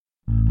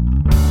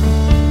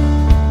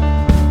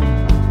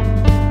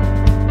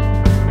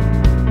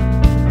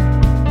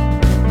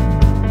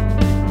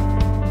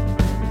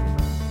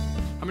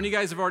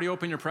guys have already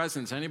opened your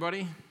presents?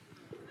 Anybody?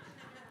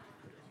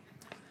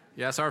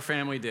 Yes, our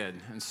family did.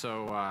 And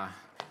so I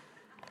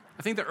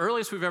think the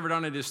earliest we've ever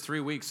done it is 3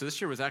 weeks. So this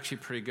year was actually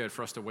pretty good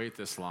for us to wait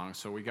this long.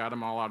 So we got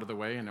them all out of the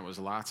way, and it was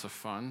lots of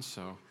fun.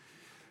 So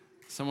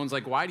someone's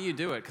like, why do you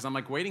do it? Because I'm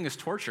like, waiting is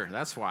torture.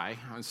 That's why.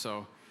 And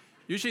so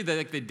usually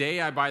the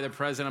day I buy the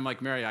present, I'm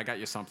like, Mary, I got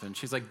you something.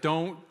 She's like,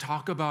 don't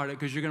talk about it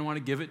because you're going to want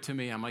to give it to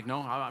me. I'm like, no.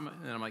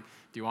 And I'm like,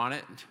 do you want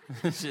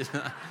it? She's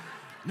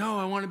no,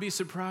 I want to be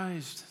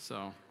surprised.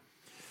 So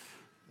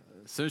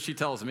as soon as she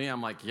tells me,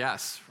 I'm like,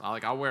 yes.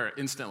 I'll wear it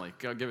instantly.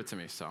 Go give it to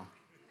me. So,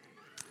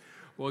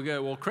 well,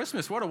 good. Well,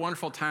 Christmas, what a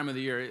wonderful time of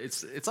the year.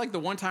 It's like the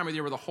one time of the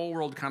year where the whole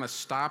world kind of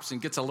stops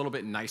and gets a little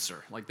bit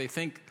nicer. Like they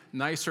think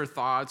nicer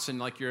thoughts, and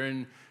like you're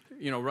in,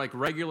 like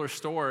regular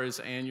stores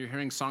and you're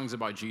hearing songs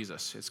about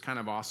Jesus. It's kind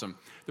of awesome.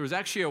 There was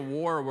actually a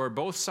war where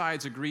both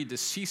sides agreed to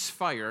cease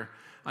fire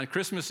on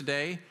Christmas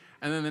Day,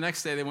 and then the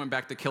next day they went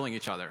back to killing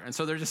each other. And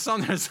so there's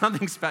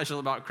something special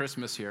about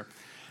Christmas here.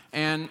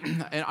 And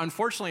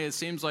unfortunately, it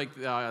seems like,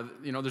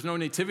 there's no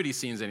nativity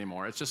scenes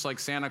anymore. It's just like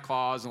Santa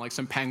Claus and like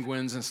some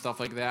penguins and stuff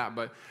like that.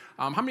 But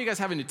how many of you guys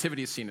have a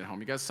nativity scene at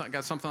home? You guys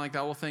got something like that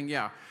little thing?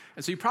 Yeah.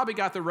 And so you probably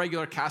got the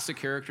regular cast of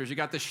characters. You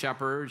got the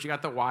shepherds. You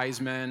got the wise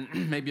men,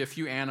 maybe a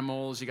few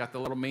animals. You got the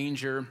little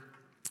manger,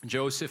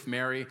 Joseph,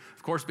 Mary.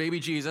 Of course, baby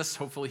Jesus.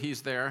 Hopefully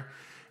he's there.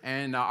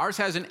 And ours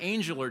has an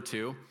angel or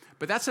two.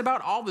 But that's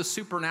about all the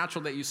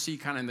supernatural that you see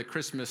kind of in the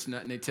Christmas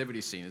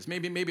nativity scene. Is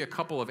maybe a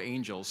couple of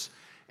angels.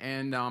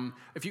 And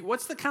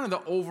what's the kind of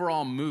the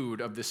overall mood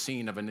of the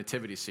scene of a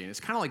nativity scene? It's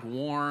kind of like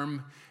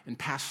warm and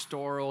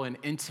pastoral and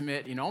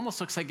intimate.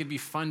 Almost looks like it'd be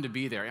fun to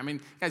be there. I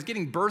mean, guys,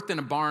 getting birthed in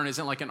a barn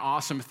isn't like an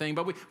awesome thing,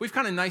 but we've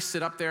kind of niced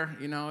it up there.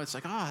 It's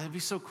like, oh, it'd be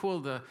so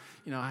cool to,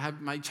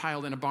 have my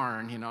child in a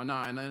barn, in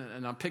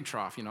a pig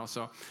trough,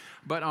 So,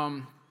 but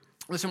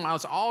listen, while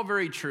it's all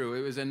very true,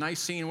 it was a nice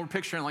scene. We're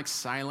picturing like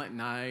Silent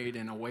Night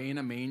and away in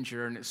a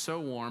manger, and it's so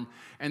warm.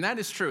 And that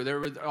is true. There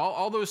were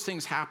all those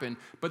things happen,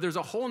 but there's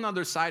a whole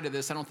other side of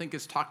this I don't think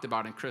it's talked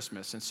about in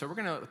Christmas. And so we're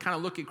going to kind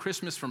of look at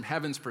Christmas from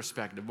heaven's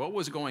perspective. What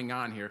was going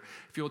on here?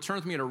 If you'll turn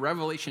with me to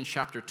Revelation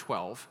chapter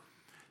 12.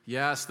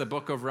 Yes, the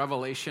book of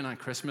Revelation on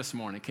Christmas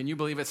morning. Can you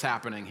believe it's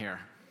happening here?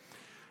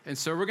 And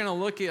so we're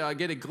going to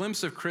get a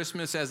glimpse of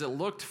Christmas as it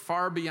looked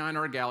far beyond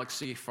our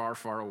galaxy, far,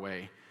 far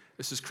away.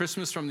 This is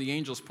Christmas from the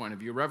angel's point of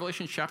view.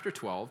 Revelation chapter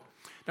 12.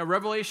 Now,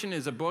 Revelation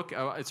is a book,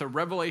 it's a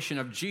revelation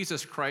of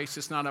Jesus Christ.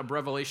 It's not a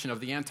revelation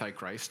of the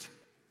Antichrist.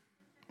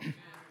 A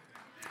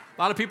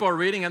lot of people are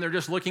reading and they're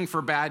just looking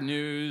for bad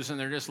news, and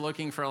they're just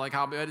looking for like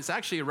how bad. It's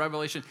actually a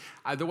revelation.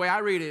 The way I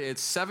read it,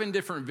 it's 7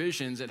 different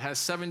visions. It has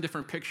 7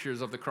 different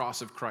pictures of the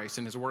cross of Christ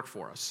and his work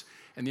for us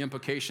and the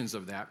implications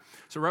of that.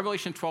 So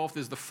Revelation 12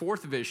 is the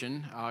 4th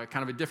vision,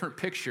 kind of a different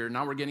picture.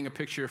 Now we're getting a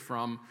picture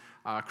from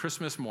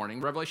Christmas morning.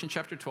 Revelation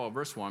chapter 12,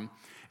 verse 1.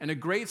 And a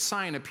great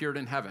sign appeared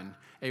in heaven,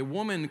 a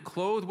woman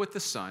clothed with the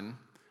sun,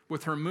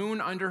 with her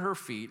moon under her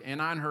feet,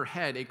 and on her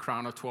head a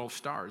crown of 12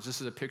 stars. This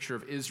is a picture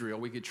of Israel.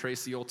 We could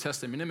trace the Old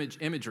Testament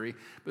imagery,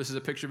 but this is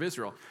a picture of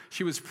Israel.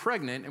 She was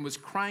pregnant and was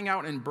crying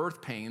out in birth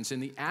pains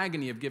in the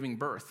agony of giving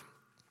birth.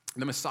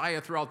 The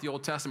Messiah throughout the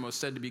Old Testament was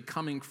said to be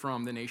coming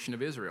from the nation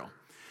of Israel.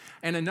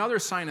 And another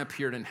sign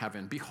appeared in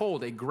heaven.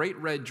 Behold, a great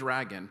red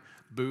dragon,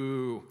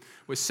 boo,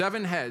 with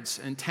 7 heads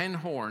and 10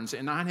 horns,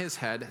 and on his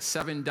head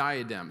 7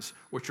 diadems,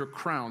 which are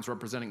crowns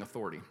representing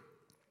authority.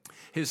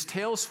 His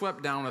tail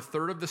swept down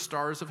 1/3 of the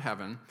stars of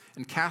heaven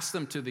and cast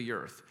them to the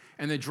earth.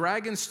 And the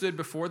dragon stood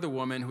before the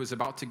woman who was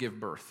about to give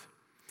birth.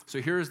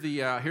 So here's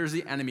the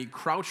enemy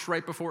crouched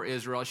right before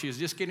Israel. She is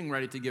just getting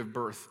ready to give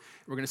birth.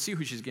 We're going to see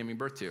who she's giving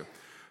birth to.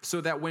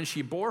 So that when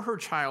she bore her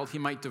child, he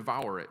might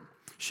devour it.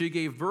 She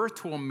gave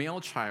birth to a male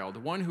child,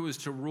 one who is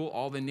to rule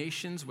all the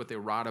nations with a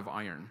rod of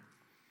iron.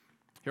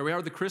 Here we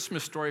are, the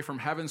Christmas story from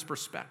heaven's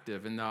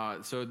perspective. And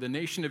so the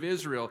nation of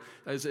Israel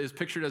is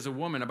pictured as a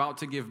woman about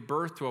to give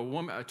birth to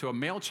a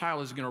male child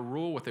who's going to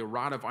rule with a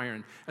rod of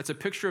iron. That's a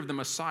picture of the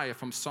Messiah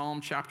from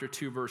Psalm chapter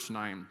 2, verse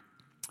 9.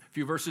 A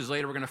few verses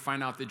later, we're going to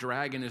find out the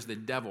dragon is the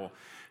devil.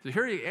 So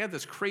here you have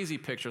this crazy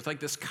picture. It's like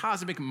this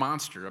cosmic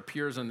monster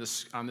appears on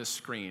this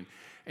screen.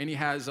 And he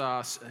has,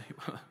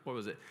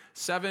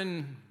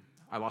 7...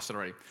 I lost it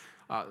already.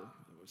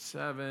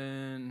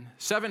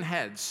 7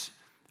 heads.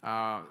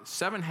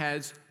 7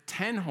 heads,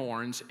 10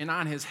 horns, and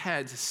on his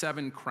heads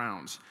 7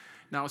 crowns.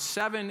 Now,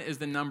 7 is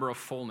the number of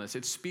fullness.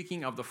 It's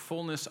speaking of the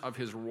fullness of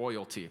his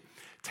royalty.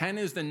 10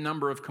 is the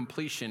number of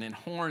completion, and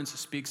horns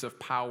speaks of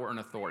power and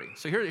authority.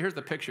 So here's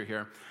the picture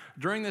here.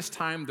 During this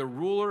time,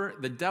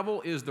 the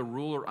devil is the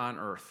ruler on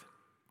earth.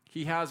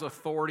 He has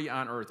authority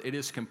on earth. It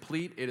is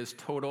complete. It is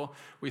total.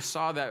 We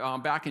saw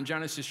that back in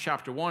Genesis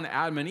chapter 1,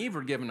 Adam and Eve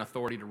were given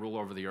authority to rule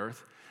over the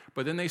earth,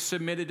 but then they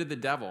submitted to the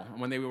devil.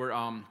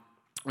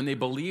 When they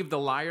believed the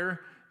liar,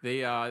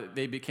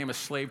 they became a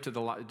slave to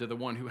the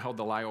one who held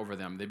the lie over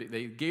them.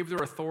 They gave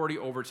their authority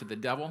over to the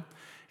devil,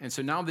 and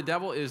so now the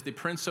devil is the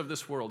prince of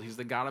this world. He's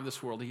the god of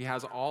this world. He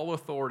has all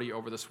authority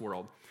over this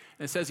world.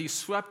 And it says he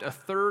swept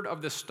 1/3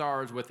 of the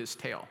stars with his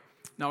tail.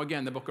 Now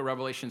again, the book of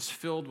Revelation is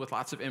filled with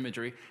lots of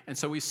imagery, and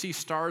so we see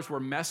stars were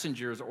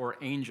messengers or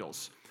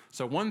angels.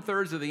 So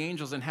 1/3 of the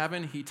angels in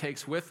heaven he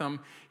takes with him.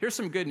 Here's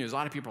some good news. A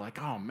lot of people are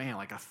like, oh man,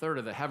 like 1/3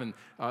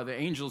 of the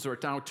angels are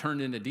now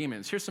turned into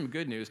demons. Here's some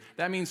good news.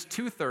 That means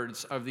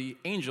 2/3 of the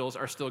angels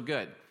are still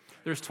good.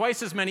 There's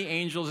twice as many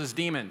angels as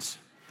demons.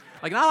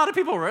 Like, not a lot of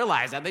people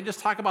realize that. They just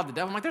talk about the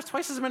devil. I'm like, there's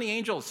twice as many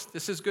angels.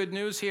 This is good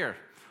news here.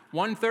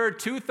 1/3,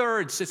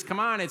 2/3. Come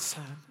on, it's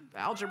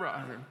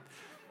algebra.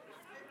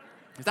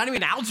 It's not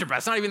even algebra.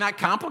 It's not even that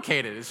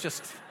complicated. It's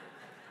just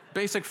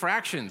basic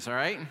fractions, all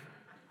right?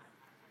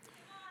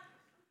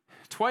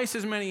 Twice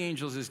as many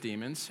angels as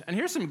demons. And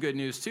here's some good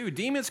news, too.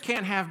 Demons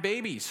can't have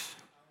babies.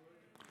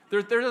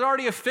 There's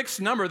already a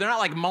fixed number. They're not,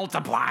 like,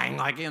 multiplying,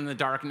 like, in the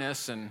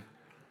darkness. And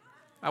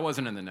that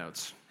wasn't in the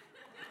notes.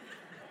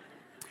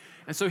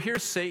 And so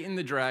here's Satan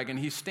the dragon.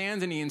 He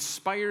stands and he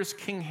inspires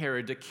King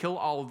Herod to kill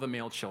all of the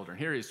male children.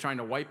 Here he's trying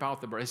to wipe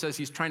out the birth. It says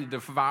he's trying to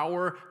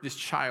devour this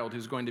child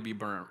who's going to be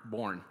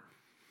born.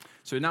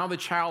 So now the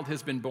child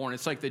has been born.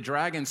 It's like the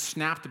dragon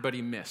snapped, but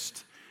he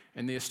missed.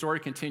 And the story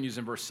continues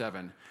in verse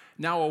 7.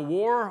 Now a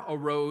war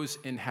arose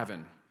in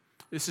heaven.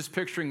 This is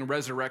picturing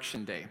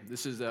Resurrection Day.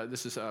 This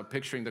is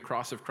picturing the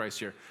cross of Christ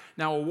here.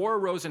 Now a war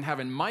arose in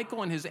heaven.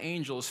 Michael and his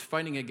angels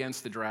fighting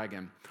against the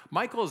dragon.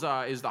 Michael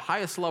is the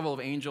highest level of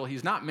angel.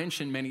 He's not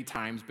mentioned many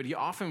times, but he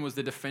often was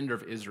the defender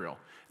of Israel.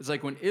 It's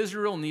like when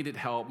Israel needed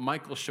help,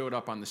 Michael showed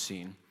up on the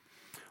scene.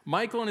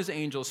 Michael and his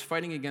angels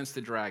fighting against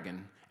the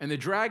dragon. And the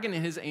dragon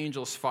and his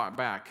angels fought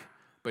back,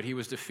 but he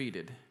was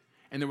defeated.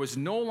 And there was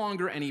no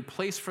longer any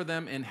place for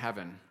them in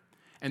heaven.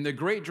 And the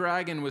great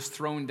dragon was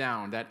thrown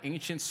down, that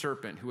ancient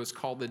serpent who was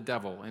called the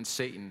devil and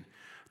Satan,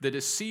 the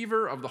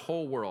deceiver of the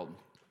whole world.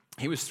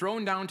 He was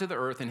thrown down to the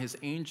earth, and his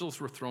angels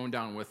were thrown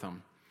down with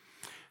him.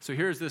 So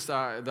here's this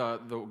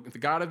the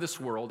God of this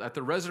world. At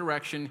the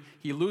resurrection,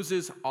 he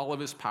loses all of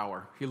his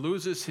power. He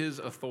loses his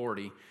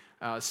authority.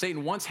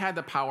 Satan once had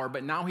the power,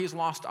 but now he's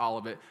lost all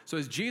of it. So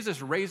as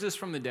Jesus raises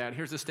from the dead,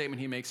 here's the statement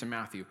he makes in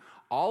Matthew.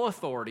 All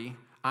authority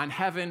on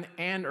heaven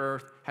and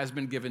earth has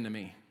been given to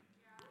me.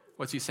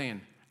 What's he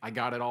saying? I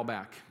got it all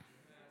back.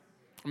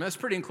 I mean, that's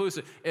pretty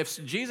inclusive.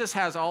 If Jesus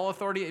has all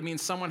authority, it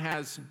means someone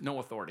has no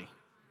authority.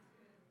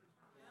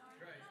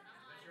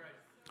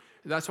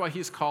 That's why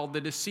he's called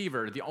the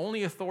deceiver. The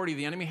only authority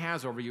the enemy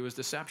has over you is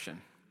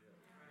deception.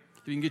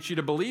 If he can get you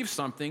to believe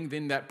something,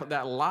 then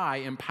that lie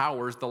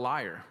empowers the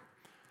liar.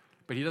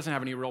 But he doesn't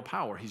have any real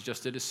power. He's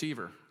just a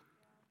deceiver.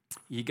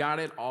 He got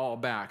it all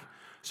back.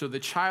 So the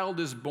child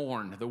is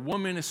born. The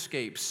woman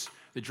escapes.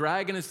 The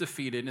dragon is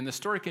defeated. And the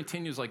story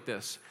continues like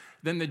this.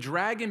 Then the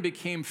dragon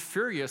became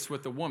furious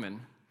with the woman.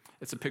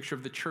 It's a picture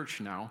of the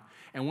church now.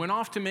 And went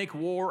off to make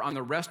war on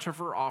the rest of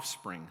her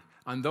offspring,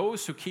 on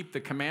those who keep the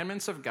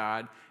commandments of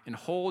God and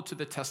hold to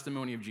the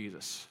testimony of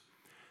Jesus.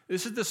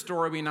 This is the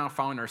story we now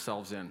found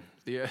ourselves in.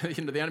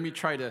 The enemy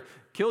tried to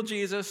kill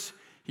Jesus.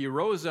 He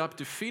rose up,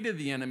 defeated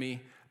the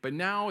enemy, but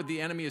now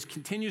the enemy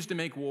continues to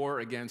make war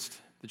against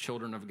the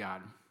children of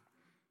God.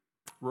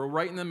 We're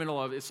right in the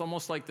middle of it. It's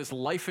almost like this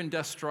life and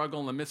death struggle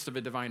in the midst of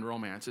a divine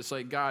romance. It's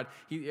like God,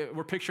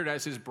 we're pictured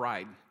as his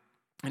bride.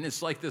 And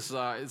it's like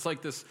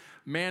this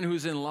man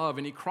who's in love,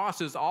 and he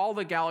crosses all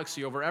the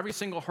galaxy over every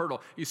single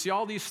hurdle. You see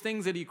all these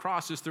things that he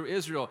crosses through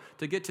Israel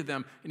to get to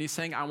them, and he's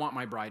saying, I want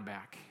my bride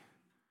back.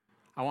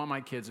 I want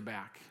my kids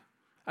back.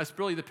 That's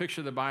really the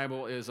picture of the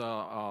Bible, is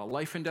a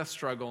life and death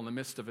struggle in the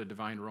midst of a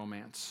divine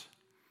romance.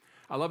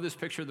 I love this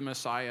picture of the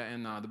Messiah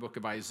in the book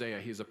of Isaiah.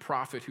 He's a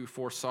prophet who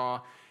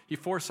foresaw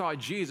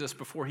Jesus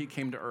before he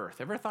came to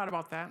earth. Ever thought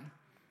about that?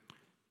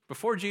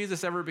 Before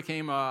Jesus ever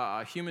became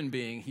a human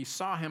being, he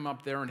saw him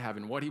up there in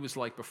heaven, what he was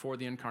like before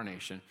the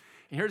incarnation.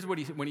 And here's what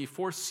when he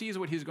foresees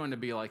what he's going to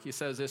be like. He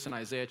says this in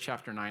Isaiah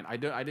chapter 9. I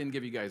didn't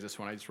give you guys this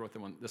one. I just wrote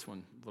this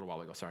one a little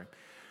while ago. Sorry.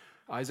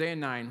 Isaiah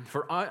 9.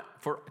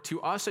 For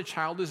to us a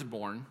child is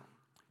born,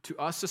 to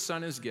us a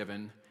son is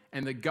given,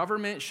 and the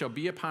government shall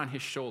be upon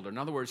his shoulder. In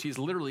other words, he's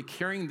literally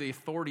carrying the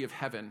authority of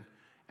heaven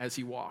as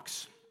he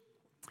walks.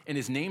 And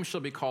his name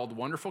shall be called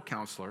Wonderful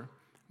Counselor,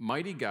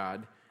 Mighty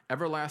God,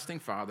 Everlasting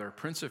Father,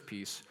 Prince of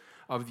Peace.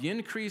 Of the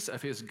increase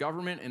of his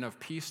government and of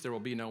peace there will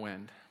be no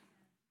end.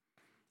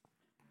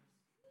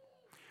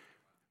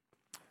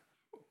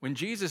 When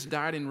Jesus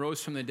died and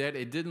rose from the dead,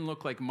 it didn't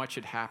look like much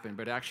had happened,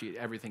 but actually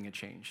everything had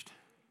changed.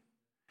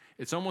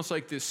 It's almost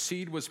like this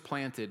seed was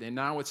planted, and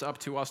now it's up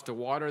to us to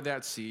water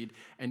that seed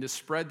and to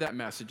spread that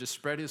message, to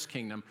spread his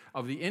kingdom.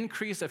 Of the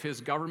increase of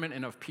his government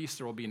and of peace,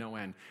 there will be no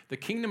end. The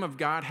kingdom of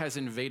God has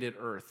invaded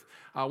earth.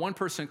 One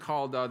person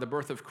called the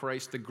birth of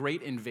Christ the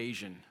Great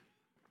Invasion.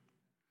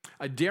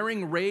 A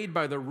daring raid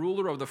by the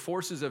ruler of the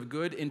forces of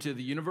good into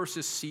the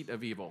universe's seat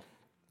of evil.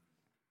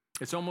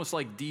 It's almost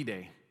like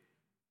D-Day.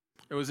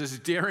 It was this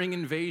daring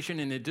invasion,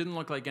 and it didn't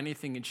look like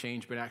anything had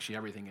changed, but actually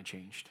everything had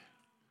changed.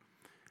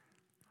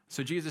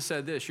 So Jesus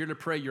said this, you're to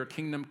pray, your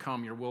kingdom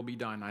come, your will be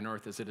done on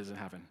earth as it is in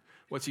heaven.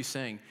 What's he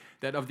saying?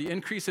 That of the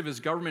increase of his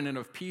government and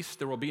of peace,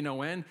 there will be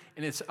no end,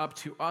 and it's up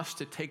to us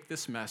to take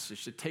this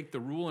message, to take the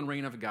rule and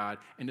reign of God,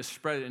 and to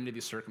spread it into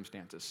these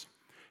circumstances.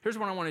 Here's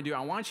what I want to do.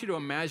 I want you to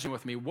imagine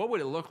with me, what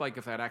would it look like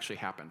if that actually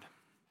happened?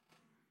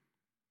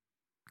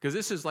 Because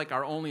this is like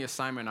our only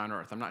assignment on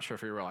earth. I'm not sure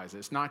if you realize it.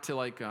 It's not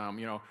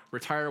to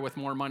retire with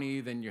more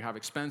money than you have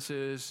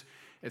expenses.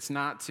 It's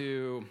not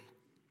to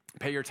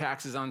pay your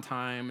taxes on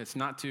time. It's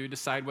not to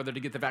decide whether to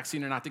get the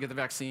vaccine or not to get the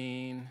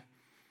vaccine.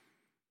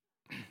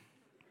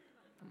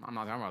 I'm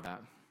not talking about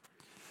that.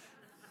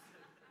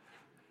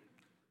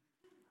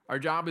 Our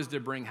job is to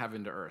bring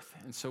heaven to earth.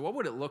 And so what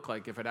would it look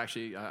like if it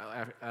actually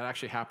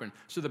happened?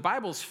 So the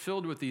Bible's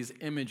filled with these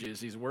images,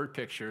 these word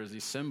pictures,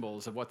 these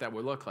symbols of what that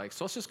would look like.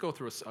 So let's just go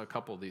through a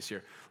couple of these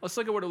here. Let's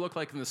look at what it looked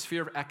like in the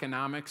sphere of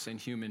economics and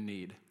human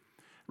need.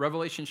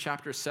 Revelation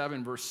chapter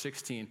 7, verse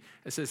 16.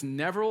 It says,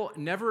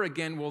 never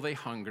again will they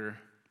hunger,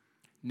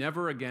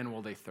 never again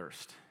will they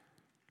thirst.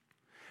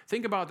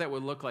 Think about what that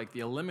would look like, the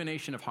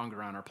elimination of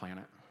hunger on our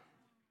planet.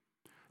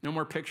 No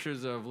more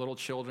pictures of little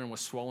children with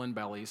swollen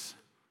bellies.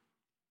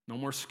 No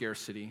more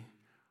scarcity.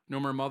 No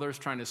more mothers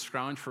trying to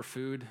scrounge for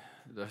food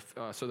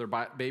so their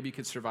baby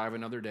could survive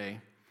another day.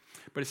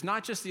 But it's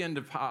not just the end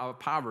of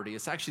poverty.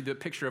 It's actually the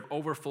picture of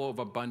overflow of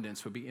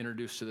abundance would be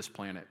introduced to this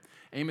planet.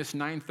 Amos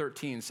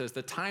 9:13 says,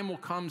 the time will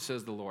come,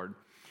 says the Lord,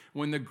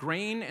 when the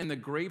grain and the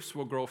grapes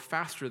will grow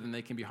faster than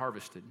they can be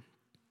harvested.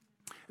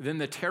 Then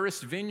the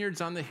terraced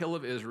vineyards on the hill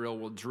of Israel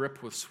will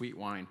drip with sweet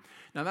wine.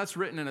 Now that's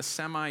written in a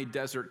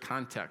semi-desert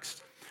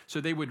context. So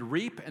they would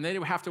reap, and they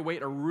would have to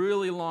wait a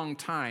really long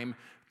time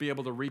to be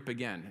able to reap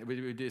again. It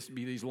would just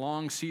be these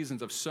long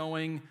seasons of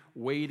sowing,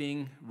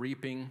 waiting,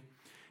 reaping.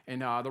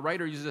 And the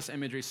writer uses this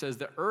imagery. He says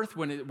the earth,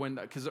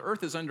 because the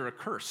earth is under a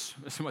curse,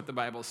 this is what the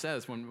Bible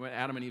says when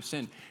Adam and Eve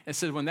sinned. It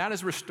says when that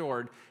is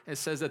restored, it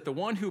says that the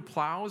one who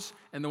plows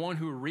and the one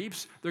who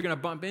reaps, they're going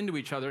to bump into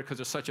each other because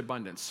there's such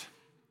abundance.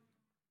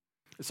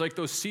 It's like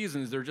those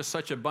seasons, they're just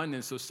such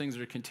abundance, those things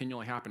are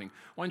continually happening.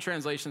 One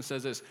translation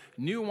says this,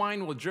 new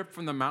wine will drip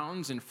from the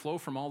mountains and flow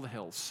from all the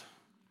hills.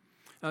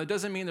 Now, it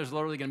doesn't mean there's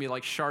literally going to be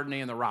like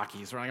Chardonnay in the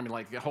Rockies. We're not going to be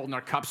like holding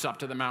our cups up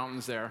to the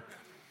mountains there.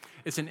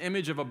 It's an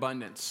image of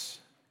abundance.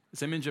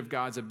 It's an image of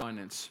God's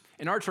abundance.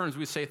 In our terms,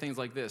 we say things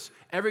like this.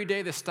 Every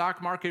day the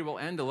stock market will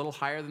end a little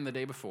higher than the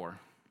day before.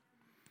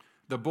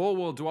 The bull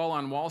will dwell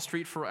on Wall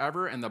Street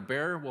forever, and the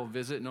bear will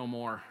visit no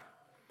more.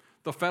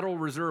 The Federal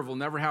Reserve will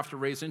never have to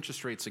raise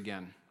interest rates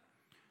again.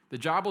 The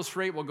jobless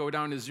rate will go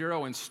down to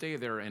zero and stay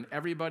there, and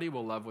everybody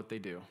will love what they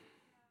do.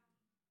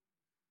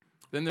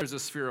 Then there's the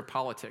sphere of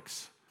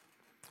politics.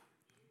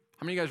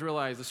 How many of you guys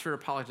realize the sphere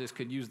of politics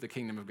could use the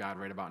kingdom of God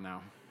right about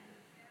now?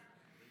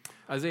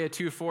 Isaiah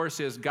 2:4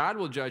 says, God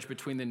will judge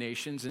between the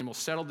nations and will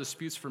settle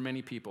disputes for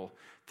many people.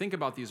 Think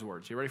about these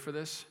words. You ready for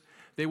this?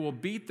 They will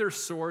beat their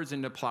swords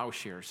into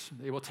plowshares.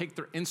 They will take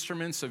their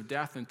instruments of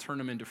death and turn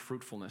them into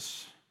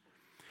fruitfulness,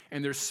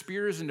 and their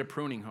spears into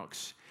pruning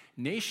hooks.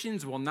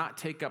 Nations will not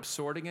take up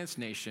sword against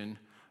nation,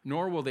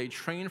 nor will they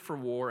train for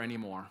war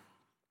anymore.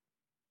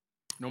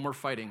 No more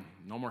fighting,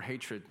 no more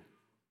hatred,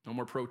 no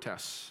more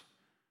protests.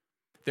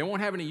 They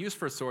won't have any use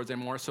for swords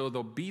anymore, so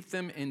they'll beat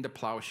them into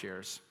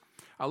plowshares.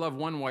 I love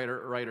one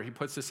writer, he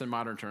puts this in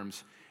modern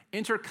terms.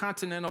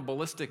 Intercontinental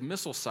ballistic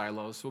missile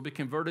silos will be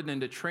converted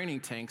into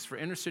training tanks for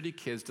inner city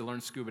kids to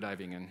learn scuba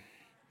diving in.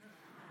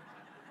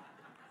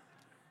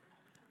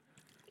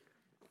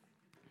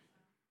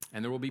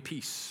 And there will be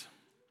peace.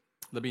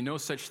 There'll be no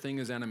such thing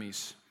as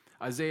enemies.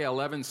 Isaiah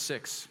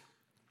 11:6.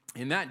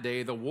 In that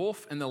day, the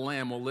wolf and the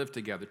lamb will live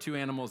together. Two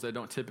animals that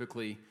don't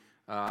typically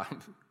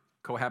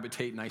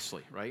cohabitate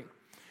nicely, right?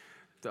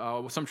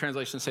 Some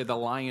translations say the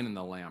lion and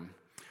the lamb.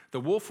 The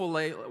wolf will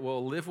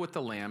live with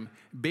the lamb.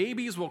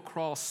 Babies will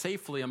crawl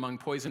safely among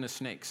poisonous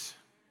snakes.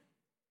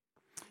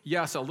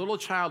 Yes, a little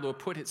child will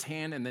put its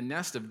hand in the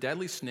nest of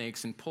deadly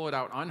snakes and pull it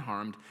out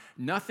unharmed.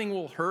 Nothing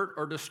will hurt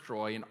or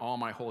destroy in all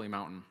my holy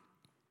mountain.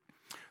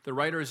 The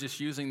writer is just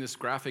using this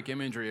graphic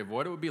imagery of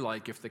what it would be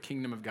like if the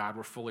kingdom of God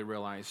were fully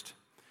realized.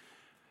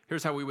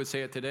 Here's how we would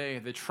say it today.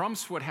 The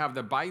Trumps would have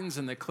the Bidens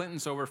and the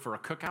Clintons over for a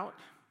cookout,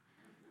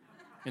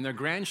 and their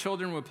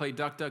grandchildren would play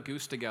Duck, Duck,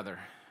 Goose together.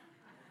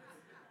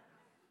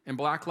 And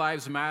Black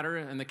Lives Matter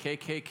and the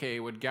KKK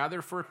would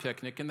gather for a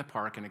picnic in the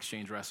park and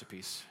exchange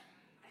recipes.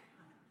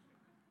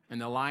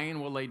 And the lion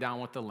will lay down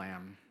with the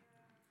lamb,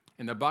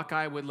 and the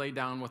Buckeye would lay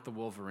down with the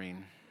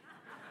Wolverine.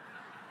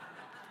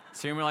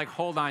 So you're like,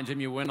 hold on,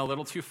 Jim, you went a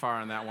little too far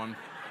on that one.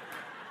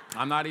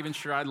 I'm not even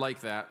sure I'd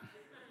like that.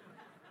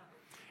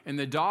 And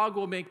the dog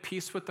will make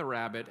peace with the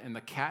rabbit, and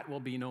the cat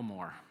will be no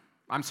more.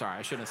 I'm sorry,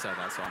 I shouldn't have said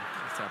that, so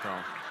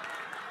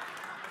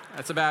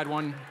that's a bad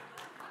one.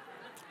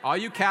 All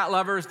you cat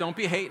lovers, don't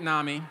be hating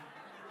on me.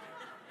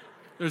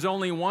 There's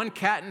only one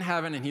cat in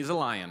heaven, and he's a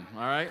lion,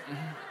 all right?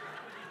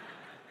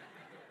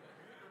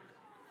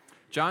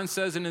 John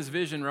says in his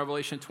vision,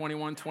 Revelation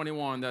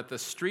 21:21, that the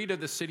street of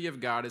the city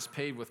of God is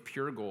paved with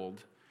pure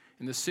gold,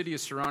 and the city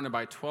is surrounded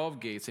by 12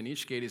 gates, and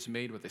each gate is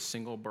made with a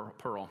single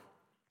pearl.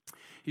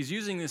 He's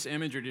using this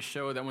imagery to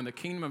show that when the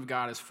kingdom of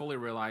God is fully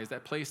realized,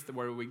 that place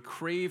where we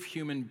crave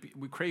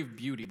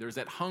beauty, there's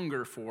that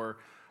hunger for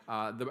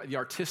the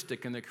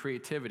artistic and the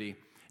creativity,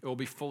 it will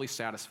be fully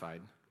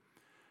satisfied.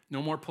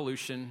 No more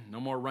pollution, no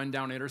more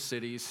rundown inner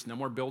cities, no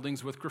more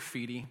buildings with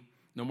graffiti,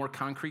 no more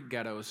concrete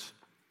ghettos.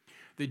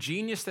 The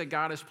genius that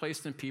God has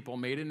placed in people,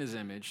 made in his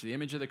image, the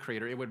image of the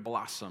Creator, it would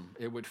blossom,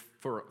 it would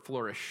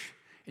flourish,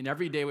 and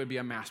every day would be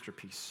a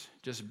masterpiece,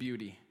 just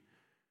beauty.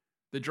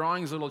 The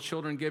drawings little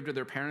children give to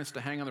their parents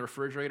to hang on the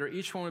refrigerator,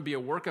 each one would be a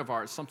work of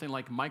art, something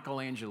like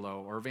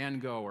Michelangelo or Van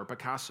Gogh or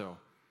Picasso.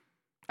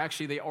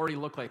 Actually, they already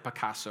look like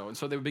Picasso, and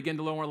so they would begin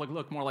to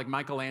look more like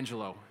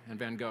Michelangelo and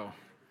Van Gogh.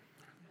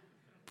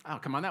 Oh,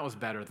 come on, that was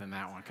better than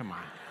that one, come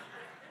on.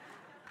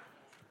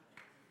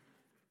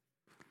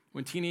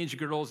 When teenage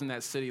girls in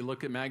that city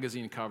look at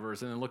magazine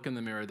covers and then look in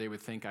the mirror, they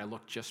would think, I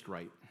look just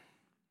right.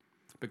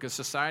 Because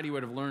society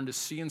would have learned to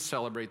see and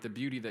celebrate the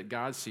beauty that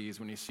God sees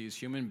when he sees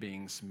human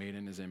beings made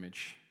in his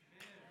image.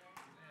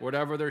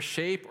 Whatever their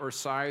shape or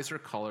size or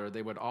color,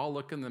 they would all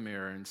look in the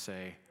mirror and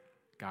say,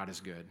 God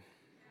is good.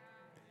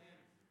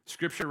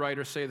 Scripture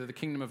writers say that the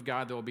kingdom of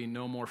God, there will be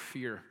no more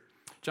fear.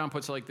 John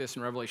puts it like this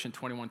in Revelation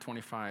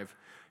 21:25.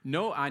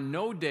 On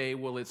no day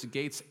will its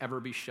gates ever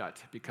be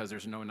shut because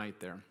there's no night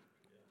there.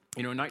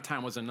 You know,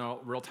 nighttime was a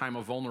real time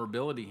of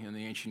vulnerability in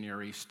the ancient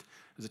Near East.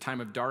 It was a time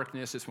of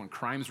darkness. It's when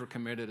crimes were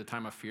committed, a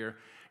time of fear.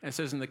 And it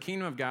says, in the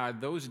kingdom of God,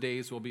 those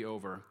days will be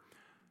over.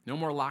 No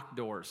more locked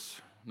doors.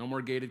 No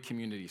more gated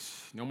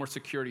communities. No more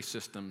security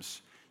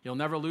systems. You'll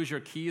never lose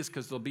your keys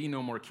because there'll be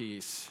no more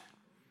keys.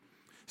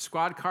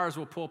 Squad cars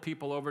will pull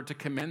people over to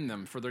commend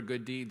them for their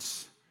good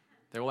deeds.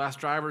 They will ask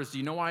drivers, do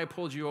you know why I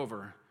pulled you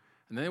over?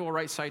 And they will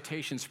write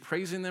citations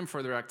praising them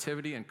for their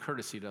activity and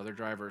courtesy to other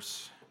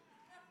drivers.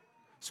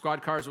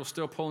 Squad cars will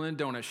still pull in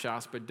donut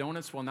shops, but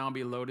donuts will now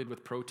be loaded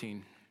with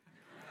protein.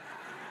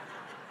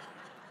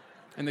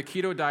 And the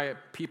keto diet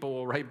people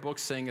will write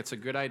books saying it's a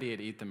good idea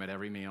to eat them at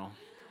every meal.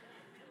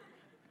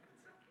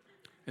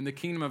 And the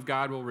kingdom of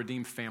God will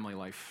redeem family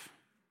life.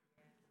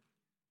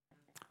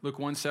 Luke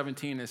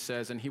 1:17, it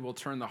says, and he will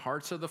turn the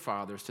hearts of the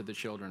fathers to the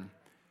children.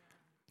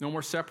 No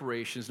more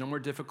separations, no more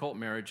difficult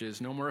marriages,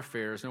 no more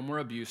affairs, no more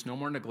abuse, no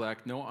more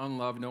neglect, no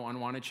unloved, no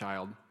unwanted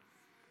child.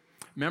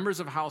 Members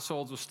of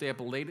households will stay up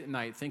late at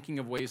night thinking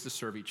of ways to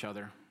serve each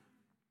other.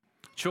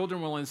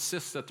 Children will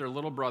insist that their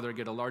little brother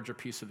get a larger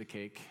piece of the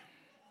cake.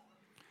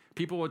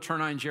 People will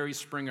turn on Jerry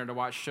Springer to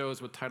watch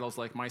shows with titles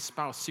like, My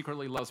Spouse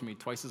Secretly Loves Me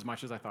Twice as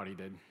Much as I Thought He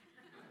Did.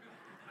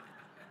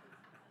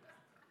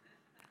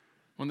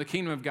 When the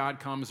kingdom of God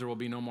comes, there will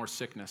be no more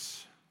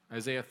sickness.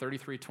 Isaiah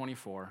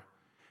 33:24.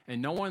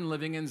 And no one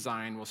living in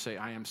Zion will say,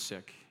 I am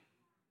sick.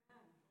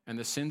 And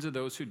the sins of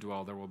those who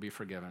dwell there will be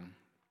forgiven.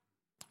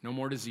 No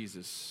more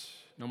diseases.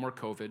 No more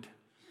COVID.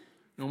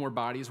 No more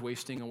bodies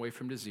wasting away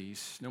from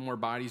disease. No more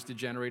bodies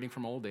degenerating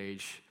from old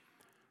age.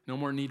 No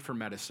more need for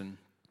medicine.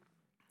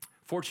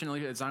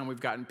 Fortunately, at Zion, we've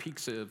gotten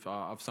peaks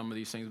of some of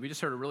these things. We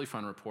just heard a really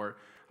fun report.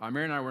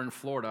 Mary and I were in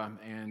Florida,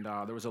 and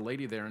there was a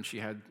lady there, and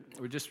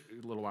just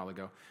a little while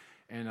ago,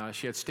 and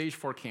she had stage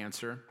 4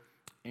 cancer,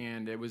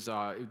 and it was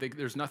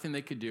there's nothing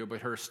they could do,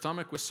 but her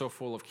stomach was so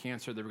full of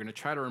cancer, they were going to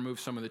try to remove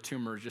some of the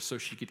tumors just so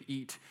she could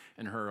eat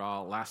in her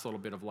last little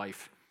bit of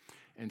life.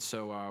 And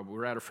so we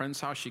were at a friend's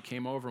house. She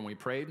came over, and we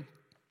prayed,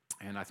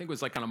 and I think it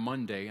was like on a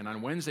Monday, and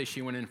on Wednesday,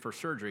 she went in for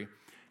surgery,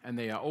 and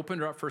they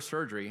opened her up for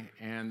surgery,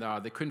 and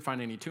they couldn't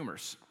find any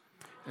tumors.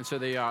 And so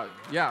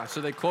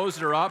they closed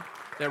her up.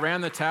 They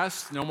ran the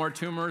test. No more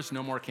tumors,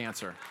 no more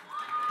cancer.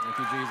 Thank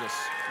you, Jesus.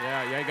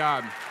 Yeah,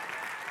 God.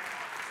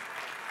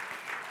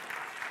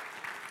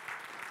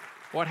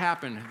 What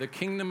happened? The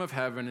kingdom of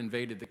heaven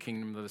invaded the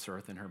kingdom of this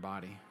earth in her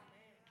body.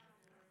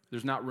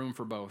 There's not room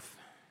for both.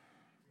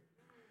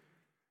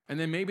 And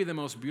then maybe the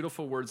most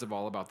beautiful words of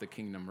all about the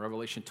kingdom,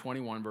 Revelation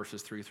 21,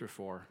 verses 3 through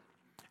 4.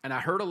 And I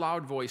heard a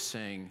loud voice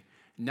saying,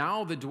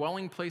 now the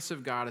dwelling place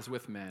of God is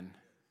with men,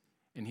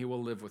 and he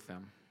will live with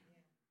them.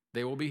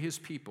 They will be his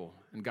people,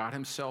 and God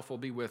himself will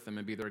be with them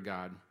and be their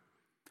God.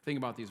 Think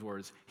about these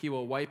words. He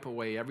will wipe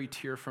away every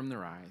tear from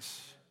their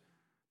eyes.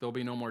 There will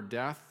be no more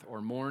death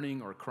or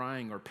mourning or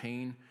crying or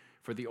pain,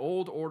 for the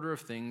old order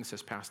of things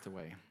has passed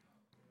away.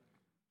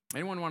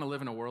 Anyone want to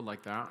live in a world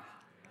like that?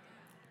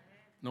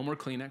 No more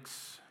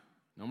Kleenex,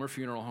 no more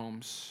funeral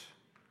homes.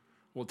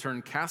 We'll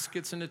turn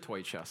caskets into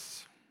toy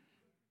chests.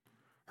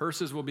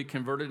 Hearses will be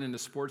converted into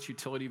sports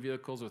utility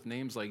vehicles with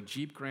names like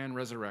Jeep Grand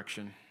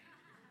Resurrection.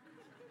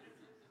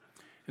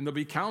 And there'll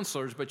be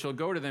counselors, but you'll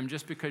go to them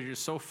just because you're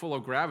so full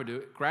of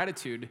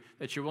gratitude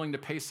that you're willing to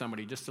pay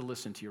somebody just to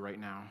listen to you right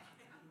now.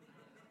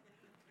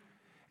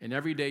 And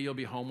every day you'll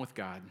be home with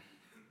God,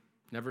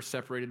 never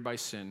separated by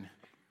sin.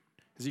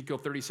 Ezekiel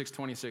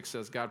 36:26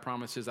 says, God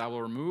promises, I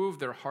will remove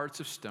their hearts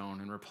of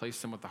stone and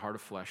replace them with the heart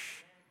of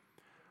flesh.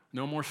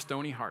 No more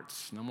stony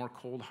hearts, no more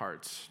cold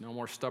hearts, no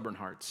more stubborn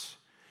hearts.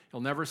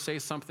 You'll never say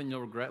something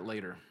you'll regret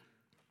later.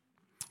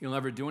 You'll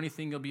never do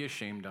anything you'll be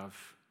ashamed of.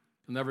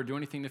 You'll never do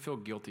anything to feel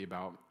guilty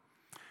about.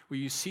 When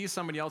you see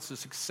somebody else's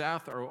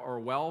success or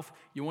wealth,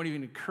 it won't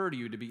even occur to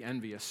you to be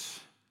envious,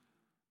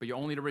 but you're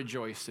only to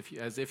rejoice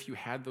as if you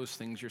had those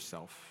things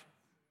yourself.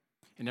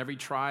 And every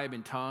tribe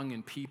and tongue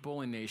and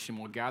people and nation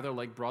will gather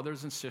like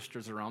brothers and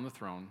sisters around the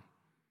throne,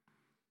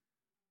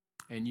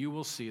 and you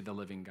will see the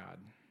living God.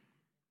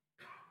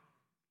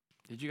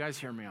 Did you guys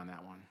hear me on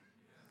that one?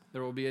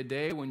 There will be a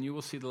day when you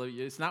will see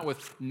it's not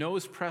with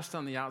nose pressed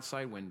on the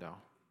outside window,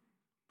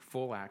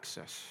 full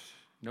access,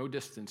 no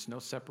distance, no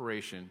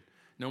separation,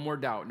 no more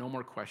doubt, no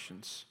more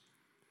questions.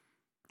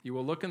 You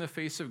will look in the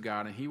face of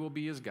God, and he will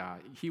be his God.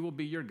 He will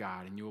be your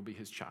God, and you will be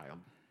his child.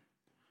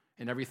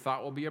 And every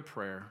thought will be a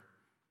prayer,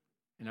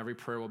 and every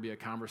prayer will be a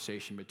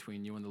conversation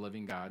between you and the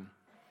living God.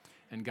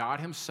 And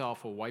God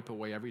himself will wipe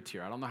away every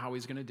tear. I don't know how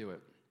he's going to do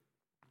it.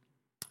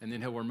 And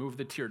then he'll remove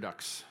the tear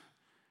ducts.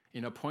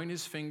 And he'll point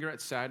his finger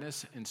at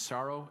sadness and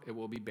sorrow, it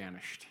will be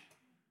banished.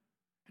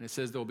 And it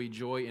says there will be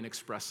joy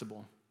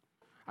inexpressible.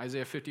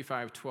 Isaiah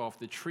 55:12,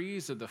 the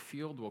trees of the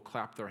field will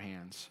clap their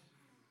hands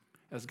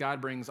as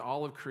God brings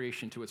all of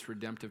creation to its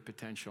redemptive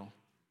potential.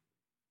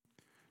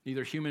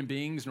 Neither human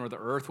beings nor the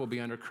earth will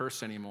be under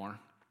curse anymore.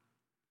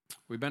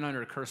 We've been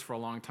under a curse for a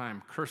long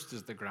time. Cursed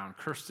is the ground,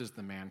 cursed is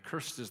the man,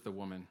 cursed is the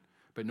woman,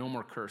 but no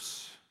more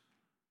curse.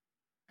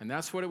 And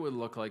that's what it would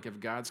look like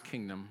if God's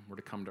kingdom were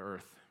to come to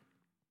earth.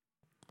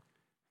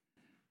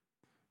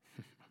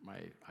 My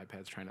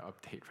iPad's trying to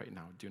update right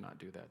now. Do not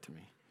do that to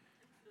me.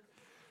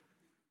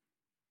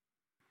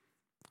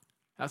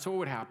 That's what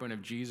would happen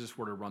if Jesus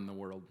were to run the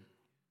world.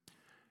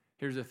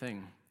 Here's the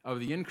thing.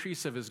 Of the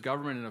increase of his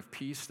government and of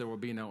peace, there will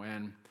be no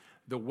end.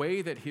 The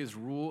way that his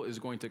rule is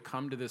going to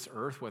come to this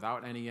earth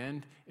without any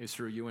end is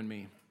through you and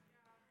me.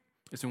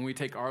 It's when we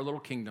take our little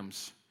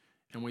kingdoms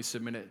and we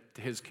submit it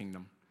to his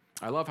kingdom.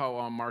 I love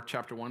how Mark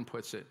chapter 1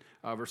 puts it,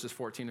 verses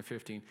 14 and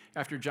 15.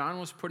 After John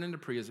was put into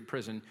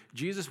prison,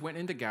 Jesus went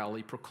into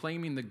Galilee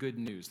proclaiming the good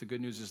news. The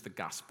good news is the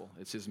gospel.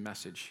 It's his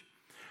message.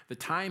 The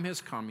time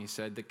has come, he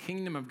said. The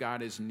kingdom of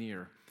God is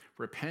near.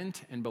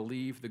 Repent and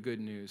believe the good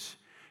news.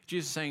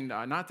 Jesus is saying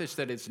not just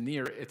that it's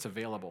near, it's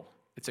available.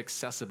 It's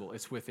accessible.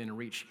 It's within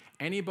reach.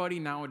 Anybody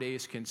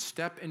nowadays can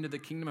step into the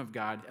kingdom of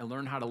God and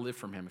learn how to live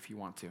from him if you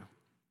want to.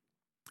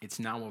 It's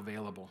now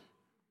available.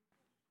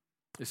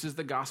 This is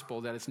the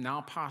gospel that it's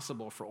now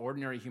possible for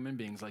ordinary human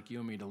beings like you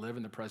and me to live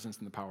in the presence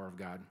and the power of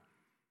God.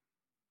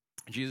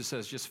 Jesus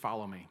says, just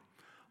follow me.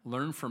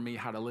 Learn from me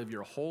how to live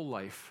your whole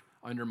life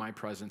under my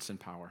presence and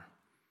power.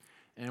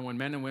 And when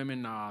men and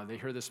women, they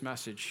hear this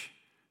message,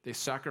 they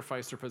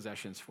sacrifice their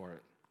possessions for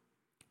it.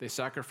 They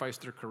sacrifice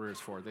their careers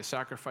for it. They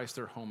sacrifice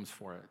their homes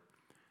for it.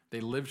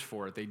 They lived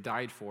for it. They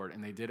died for it,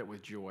 and they did it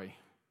with joy.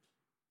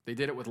 They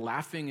did it with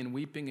laughing and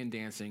weeping and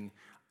dancing,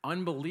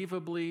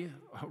 unbelievably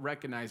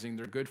recognizing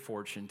their good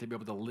fortune to be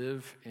able to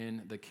live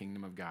in the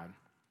kingdom of God.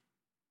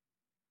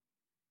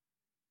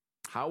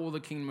 How will the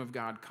kingdom of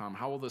God come?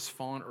 How will this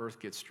fallen earth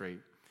get straight?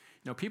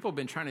 You know, people have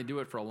been trying to do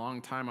it for a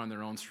long time on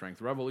their own strength.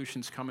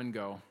 Revolutions come and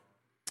go.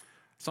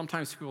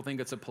 Sometimes people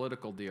think it's a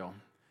political deal.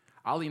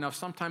 Oddly enough,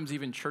 sometimes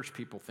even church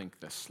people think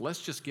this.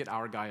 Let's just get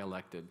our guy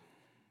elected.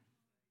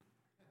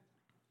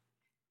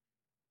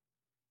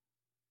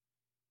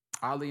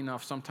 Oddly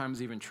enough, sometimes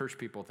even church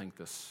people think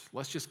this.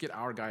 Let's just get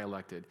our guy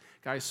elected.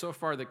 Guys, so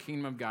far the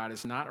kingdom of God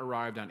has not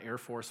arrived on Air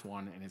Force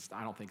One, and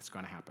I don't think it's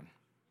going to happen.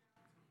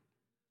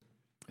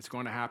 It's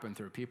going to happen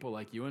through people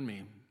like you and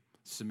me,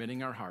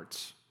 submitting our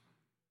hearts,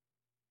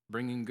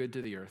 bringing good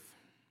to the earth.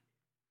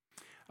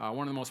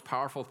 One of the most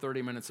powerful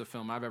 30 minutes of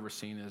film I've ever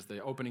seen is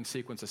the opening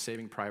sequence of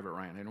Saving Private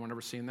Ryan. Anyone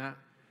ever seen that?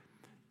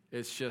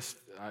 It's just,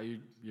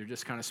 you're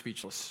just kind of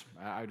speechless.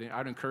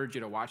 I'd encourage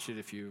you to watch it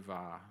if you're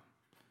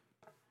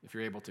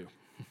able to.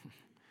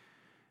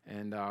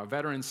 And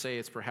veterans say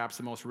it's perhaps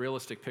the most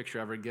realistic picture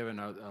ever given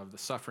of the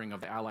suffering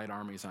of the Allied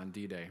armies on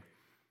D-Day.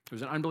 It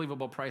was an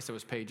unbelievable price that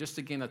was paid just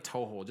to gain a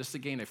toehold, just to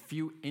gain a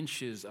few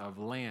inches of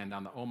land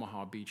on the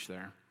Omaha beach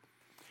there.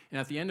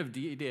 And at the end of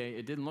D-Day,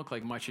 it didn't look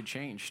like much had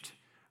changed.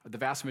 The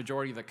vast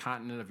majority of the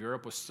continent of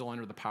Europe was still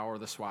under the power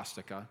of the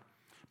swastika.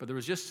 But there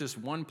was just this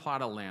one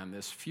plot of land,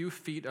 this few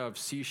feet of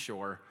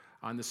seashore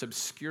on this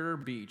obscure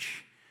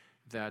beach,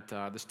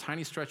 this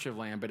tiny stretch of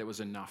land, but it was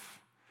enough.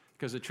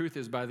 Because the truth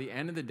is, by the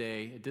end of the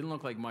day, it didn't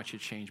look like much had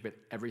changed, but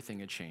everything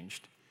had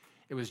changed.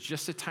 It was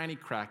just a tiny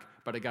crack,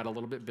 but it got a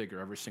little bit bigger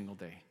every single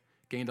day.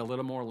 Gained a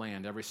little more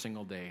land every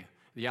single day.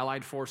 The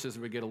Allied forces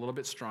would get a little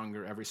bit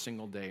stronger every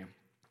single day.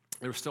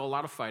 There was still a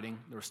lot of fighting.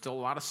 There was still a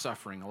lot of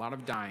suffering, a lot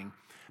of dying.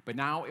 But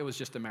now it was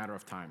just a matter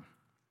of time.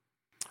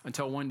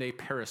 Until one day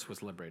Paris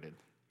was liberated.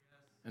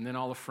 And then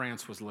all of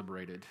France was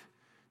liberated.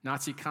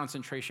 Nazi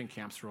concentration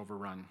camps were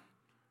overrun.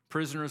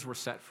 Prisoners were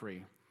set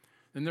free.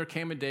 Then there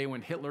came a day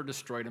when Hitler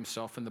destroyed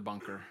himself in the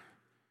bunker.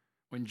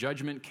 When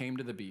judgment came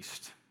to the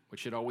beast,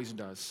 which it always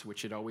does,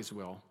 which it always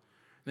will.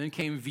 Then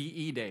came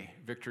VE Day,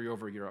 victory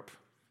over Europe.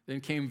 Then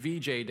came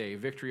VJ Day,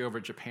 victory over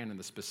Japan in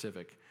the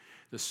Pacific.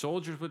 The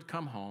soldiers would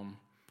come home.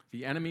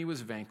 The enemy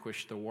was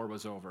vanquished. The war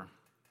was over.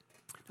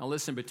 Now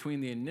listen, between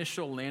the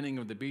initial landing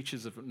of the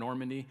beaches of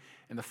Normandy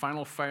and the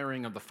final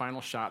firing of the final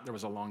shot, there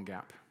was a long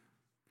gap.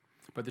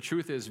 But the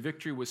truth is,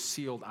 victory was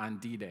sealed on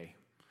D-Day.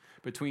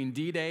 Between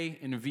D-Day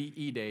and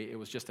VE Day, it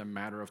was just a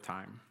matter of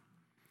time.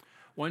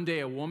 One day,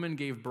 a woman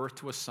gave birth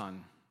to a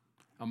son,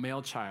 a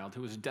male child,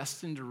 who was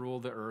destined to rule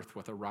the earth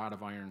with a rod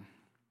of iron.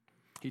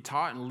 He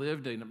taught and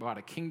lived about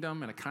a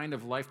kingdom and a kind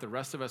of life the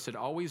rest of us had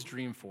always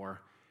dreamed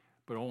for,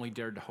 but only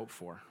dared to hope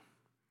for.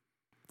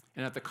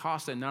 And at the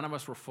cost that none of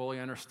us will fully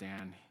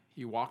understand,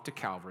 he walked to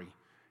Calvary.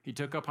 He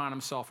took upon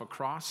himself a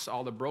cross,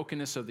 all the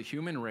brokenness of the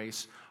human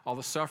race, all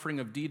the suffering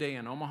of D-Day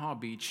and Omaha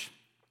Beach,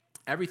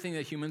 everything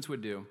that humans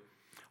would do,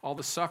 all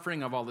the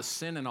suffering of all the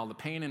sin and all the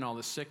pain and all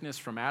the sickness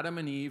from Adam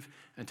and Eve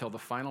until the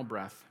final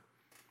breath.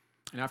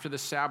 And after the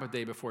Sabbath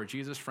day, before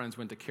Jesus' friends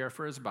went to care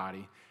for his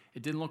body,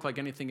 it didn't look like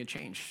anything had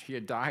changed. He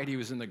had died. He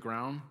was in the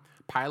ground.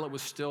 Pilate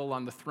was still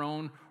on the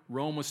throne.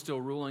 Rome was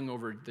still ruling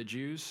over the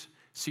Jews.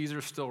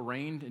 Caesar still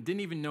reigned and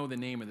didn't even know the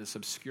name of this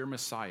obscure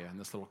Messiah in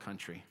this little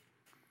country.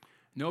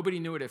 Nobody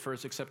knew it at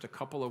first except a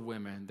couple of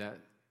women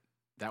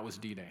that was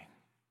D-Day.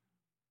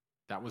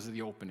 That was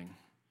the opening.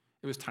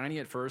 It was tiny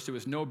at first. It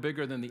was no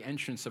bigger than the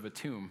entrance of a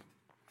tomb.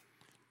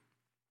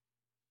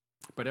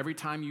 But every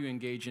time you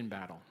engage in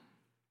battle,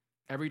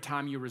 every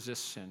time you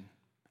resist sin,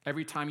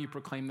 every time you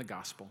proclaim the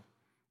gospel,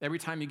 every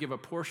time you give a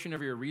portion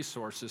of your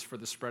resources for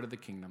the spread of the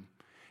kingdom,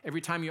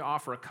 every time you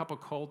offer a cup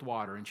of cold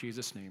water in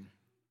Jesus' name,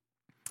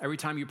 every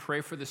time you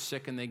pray for the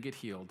sick and they get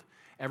healed,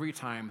 every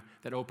time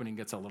that opening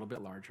gets a little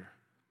bit larger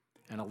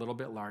and a little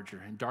bit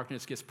larger, and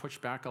darkness gets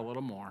pushed back a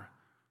little more,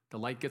 the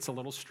light gets a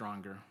little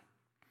stronger.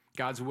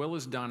 God's will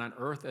is done on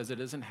earth as it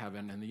is in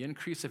heaven, and the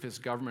increase of his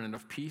government and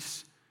of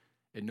peace,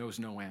 it knows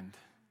no end.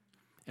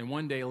 And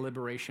one day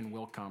liberation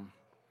will come.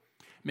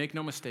 Make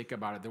no mistake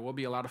about it, there will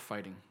be a lot of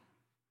fighting.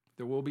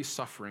 There will be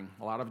suffering,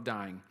 a lot of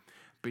dying.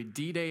 But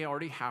D-Day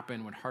already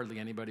happened when hardly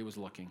anybody was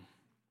looking.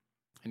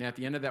 And at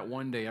the end of that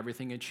one day,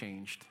 everything had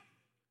changed.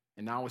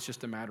 And now it's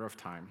just a matter of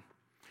time.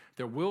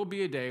 There will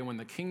be a day when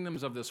the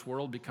kingdoms of this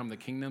world become the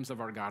kingdoms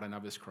of our God and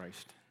of his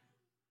Christ.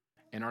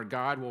 And our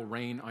God will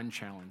reign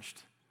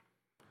unchallenged.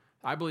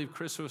 I believe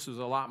Christmas was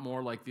a lot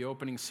more like the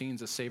opening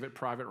scenes of Saving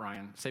Private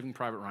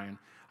Ryan,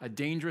 a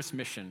dangerous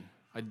mission,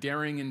 a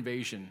daring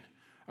invasion,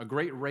 a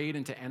great raid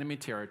into enemy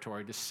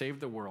territory to save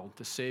the world,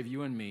 to save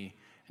you and me,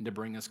 and to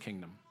bring us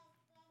kingdom.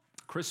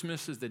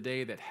 Christmas is the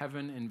day that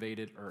heaven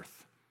invaded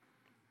earth.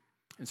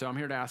 And so I'm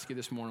here to ask you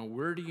this morning,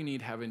 where do you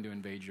need heaven to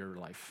invade your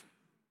life?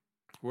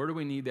 Where do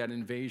we need that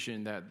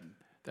invasion, that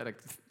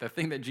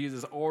thing that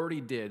Jesus already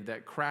did,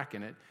 that crack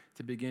in it,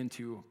 to begin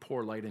to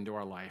pour light into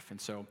our life? And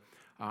so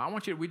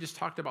we just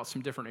talked about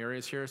some different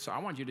areas here, so I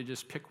want you to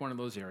just pick one of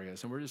those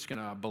areas, and we're just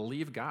going to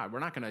believe God. We're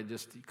not going to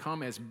just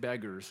come as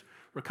beggars.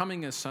 We're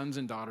coming as sons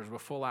and daughters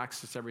with full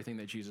access to everything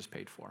that Jesus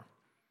paid for.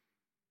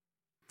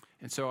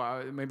 And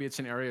so maybe it's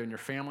an area in your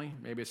family,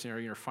 maybe it's an area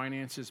in your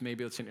finances,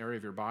 maybe it's an area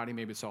of your body,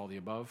 maybe it's all the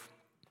above.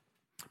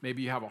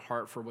 Maybe you have a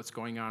heart for what's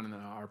going on in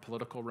our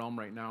political realm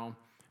right now,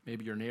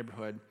 maybe your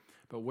neighborhood.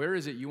 But where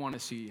is it you want to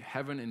see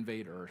heaven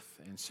invade earth?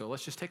 And so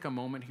let's just take a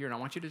moment here, and I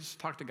want you to just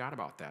talk to God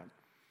about that.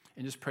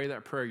 And just pray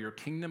that prayer, your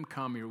kingdom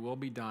come, your will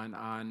be done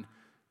on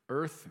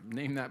earth,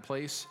 name that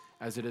place,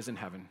 as it is in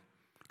heaven.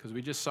 Because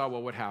we just saw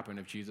what would happen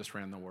if Jesus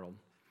ran the world.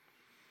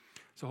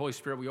 So Holy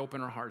Spirit, we open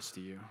our hearts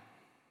to you.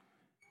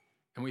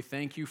 And we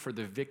thank you for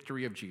the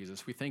victory of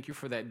Jesus. We thank you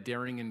for that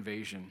daring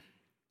invasion.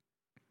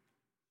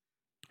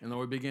 And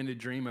Lord, we begin to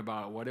dream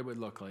about what it would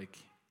look like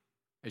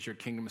as your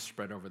kingdom is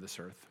spread over this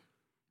earth.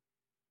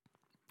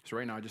 So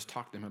right now, just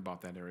talk to him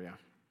about that area.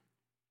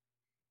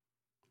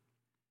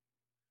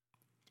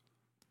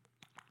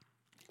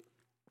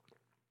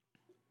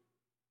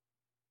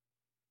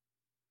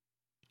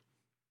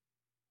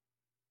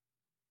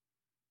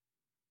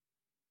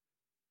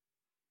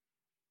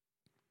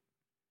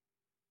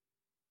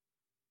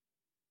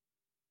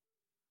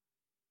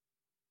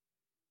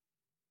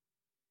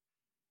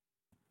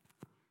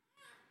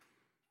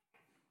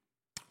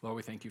 Lord,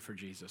 we thank you for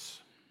Jesus.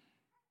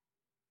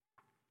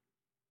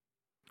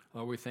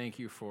 Lord, we thank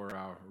you for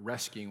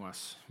rescuing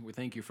us. We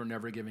thank you for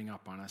never giving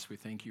up on us. We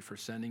thank you for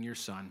sending your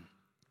son,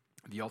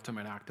 the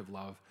ultimate act of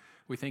love.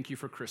 We thank you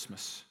for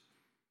Christmas,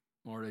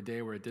 Lord, a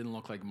day where it didn't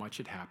look like much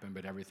had happened,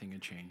 but everything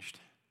had changed.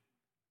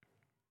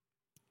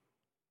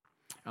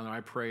 And Lord, I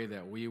pray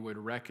that we would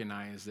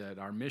recognize that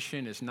our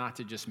mission is not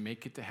to just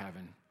make it to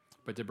heaven,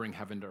 but to bring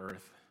heaven to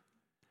earth.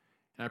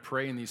 And I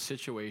pray in these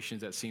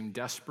situations that seem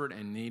desperate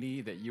and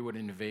needy that you would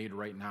invade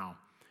right now.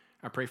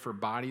 I pray for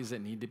bodies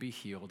that need to be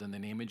healed in the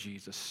name of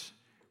Jesus.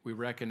 We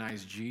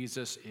recognize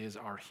Jesus is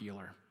our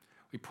healer.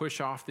 We push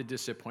off the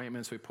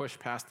disappointments. We push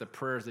past the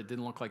prayers that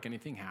didn't look like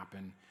anything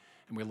happened.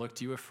 And we look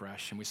to you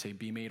afresh and we say,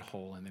 be made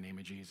whole in the name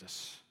of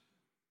Jesus.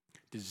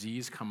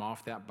 Disease come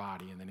off that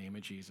body in the name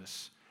of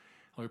Jesus.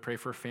 Lord, we pray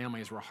for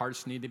families where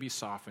hearts need to be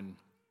softened.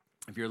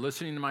 If you're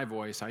listening to my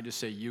voice, I just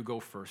say, you go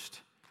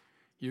first.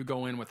 You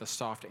go in with a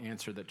soft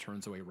answer that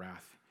turns away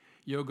wrath.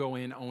 You'll go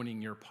in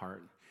owning your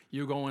part.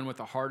 You go in with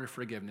a heart of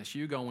forgiveness.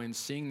 You go in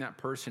seeing that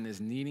person is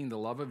needing the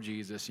love of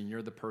Jesus, and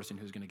you're the person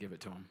who's going to give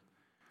it to them.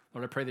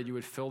 Lord, I pray that you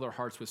would fill their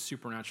hearts with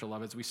supernatural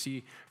love. As we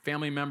see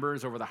family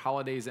members over the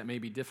holidays that may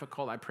be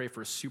difficult, I pray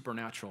for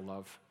supernatural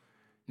love.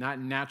 Not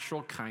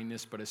natural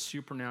kindness, but a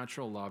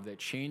supernatural love that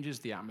changes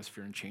the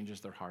atmosphere and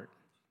changes their heart.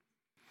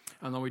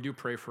 And Lord, we do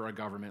pray for our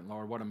government.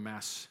 Lord, what a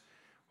mess.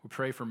 We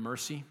pray for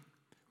mercy.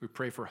 We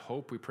pray for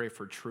hope. We pray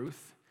for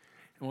truth.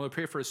 And we'll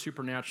pray for a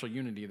supernatural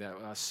unity that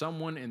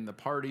someone in the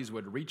parties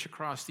would reach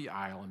across the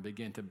aisle and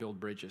begin to build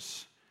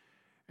bridges.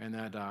 and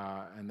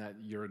that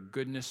your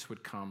goodness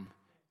would come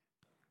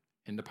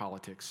into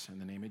politics in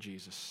the name of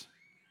Jesus.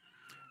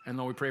 And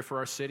Lord, we pray for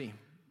our city,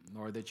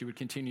 Lord, that you would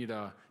continue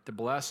to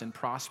bless and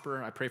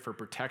prosper. I pray for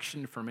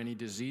protection from any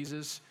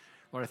diseases.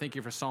 Lord, I thank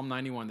you for Psalm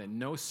 91, that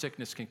no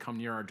sickness can come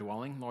near our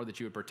dwelling. Lord, that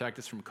you would protect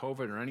us from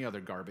COVID or any other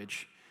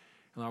garbage.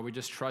 And Lord, we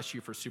just trust you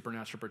for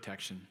supernatural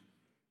protection.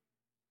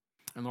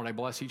 And Lord, I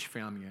bless each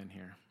family in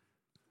here.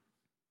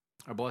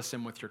 I bless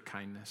them with your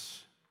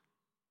kindness.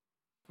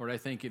 Lord, I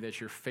thank you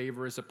that your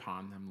favor is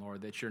upon them,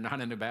 Lord, that you're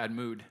not in a bad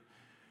mood.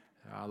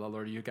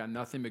 Lord, you've got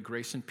nothing but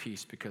grace and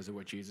peace because of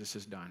what Jesus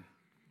has done.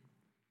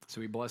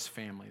 So we bless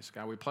families.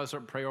 God, we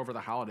pray over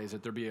the holidays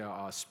that there be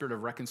a spirit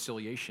of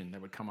reconciliation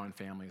that would come on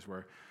families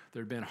where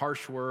there had been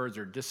harsh words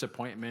or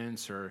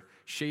disappointments or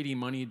shady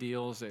money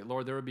deals. That,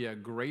 Lord, there would be a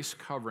grace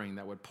covering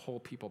that would pull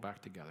people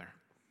back together.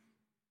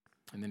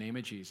 In the name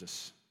of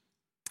Jesus,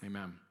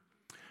 amen.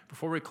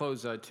 Before we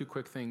close, two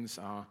quick things.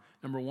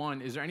 Number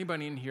one, is there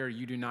anybody in here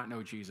you do not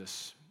know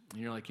Jesus? And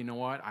you're like, you know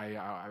what,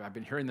 I've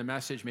been hearing the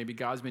message. Maybe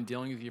God's been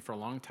dealing with you for a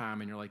long time,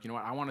 and you're like, you know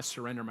what, I want to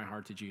surrender my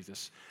heart to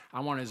Jesus. I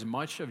want as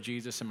much of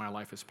Jesus in my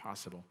life as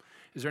possible.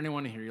 Is there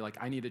anyone in here you're like,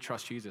 I need to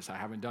trust Jesus? I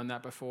haven't done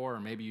that before, or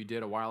maybe you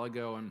did a while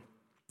ago, and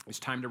it's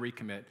time to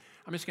recommit.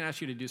 I'm just going to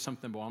ask you to do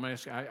something, but I'm going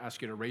to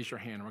ask you to raise your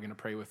hand, and we're going to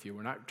pray with you.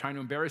 We're not trying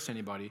to embarrass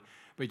anybody,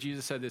 but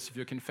Jesus said this, if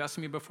you confess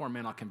me before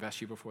men, I'll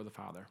confess you before the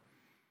Father.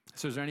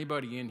 So is there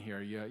anybody in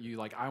here, you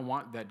like, I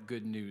want that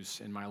good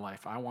news in my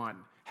life. I want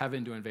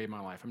heaven to invade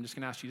my life. I'm just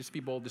going to ask you, just be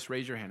bold, just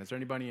raise your hand. Is there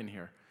anybody in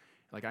here?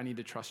 Like, I need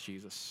to trust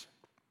Jesus.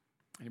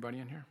 Anybody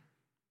in here?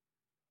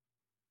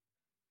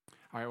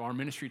 All right, well, our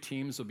ministry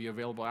teams will be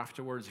available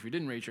afterwards. If you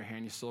didn't raise your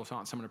hand, you still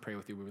want someone to pray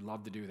with you. We would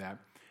love to do that.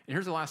 And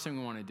here's the last thing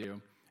we want to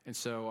do. And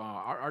so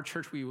our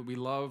church, we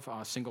love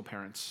single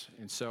parents.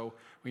 And so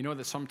we know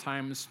that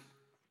sometimes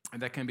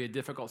that can be a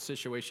difficult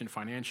situation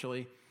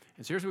financially.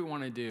 And so here's what we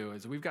want to do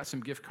is we've got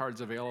some gift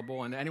cards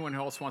available, and anyone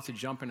else wants to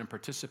jump in and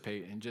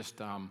participate and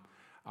just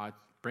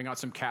bring out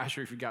some cash,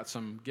 or if you've got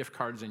some gift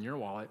cards in your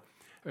wallet.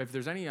 If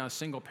there's any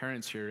single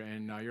parents here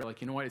and you're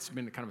like, you know what, it's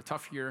been kind of a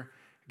tough year.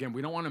 Again,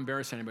 we don't want to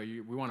embarrass anybody.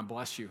 We want to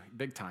bless you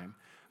big time.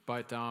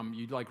 But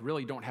you like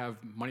really don't have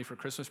money for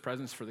Christmas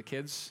presents for the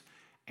kids.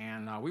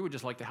 And we would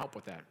just like to help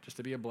with that, just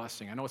to be a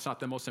blessing. I know it's not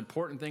the most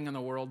important thing in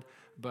the world,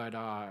 but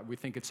we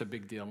think it's a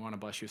big deal. We want to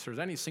bless you. So if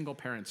there's any single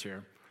parents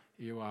here,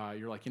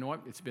 you're like, you know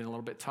what, it's been a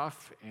little bit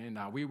tough, and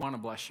we want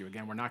to bless you.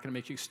 Again, we're not going to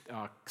make you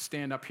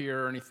stand up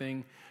here or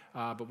anything,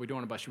 but we do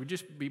want to bless you. Would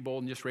just be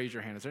bold and just raise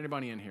your hand. Is there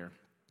anybody in here?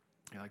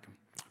 You're like,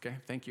 okay,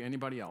 thank you.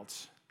 Anybody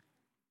else?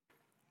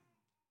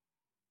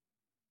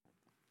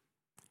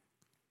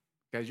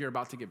 Guys, you're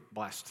about to get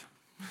blessed.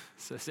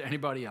 So is there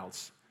anybody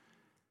else?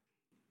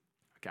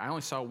 Okay, I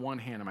only saw one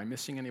hand. Am I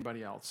missing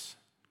anybody else?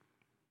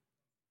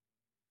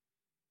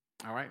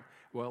 All right.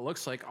 Well, it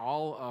looks like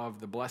all of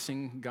the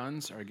blessing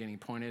guns are getting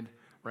pointed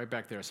right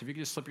back there. So if you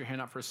could just slip your hand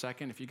up for a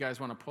second. If you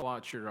guys want to pull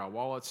out your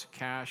wallets,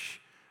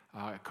 cash,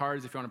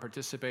 cards, if you want to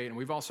participate. And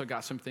we've also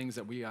got some things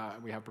that we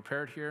have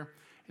prepared here.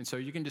 And so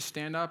you can just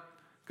stand up,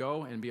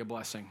 go, and be a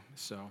blessing.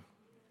 So.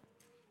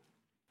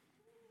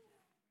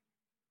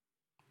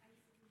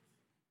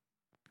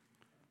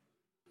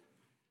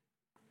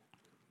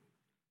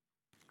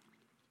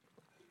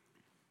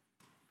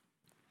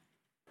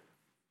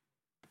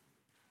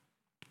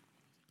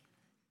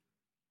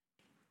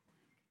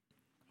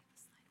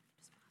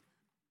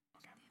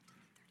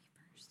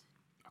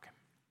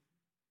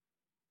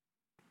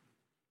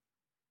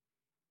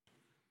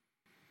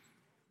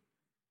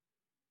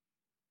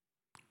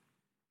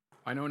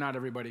 I know not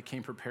everybody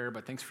came prepared,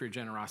 but thanks for your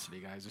generosity,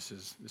 guys.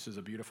 This is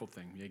a beautiful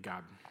thing. Yay,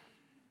 God.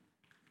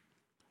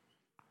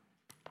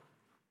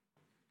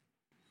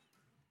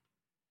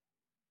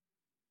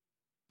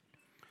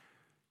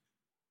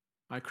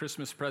 My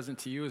Christmas present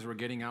to you is we're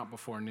getting out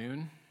before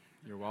noon.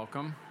 You're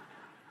welcome.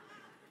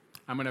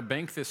 I'm going to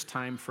bank this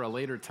time for a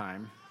later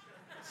time.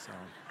 So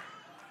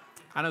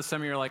I know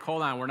some of you are like,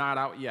 hold on, we're not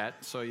out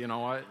yet. So you know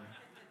what?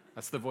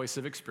 That's the voice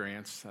of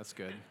experience. That's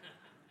good.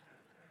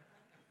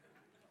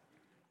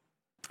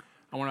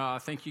 I want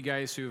to thank you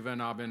guys who've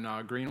been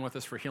agreeing with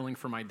us for healing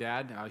for my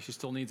dad. She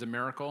still needs a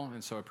miracle,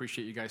 and so I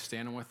appreciate you guys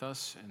standing with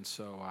us. And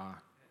so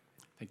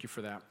thank you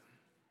for that.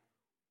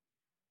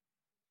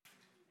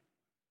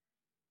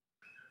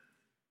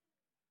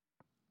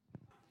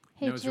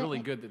 Hey, it's really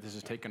good that this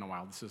has taken a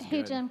while. This is Hey,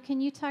 good. Jim, can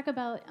you talk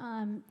about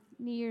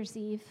New Year's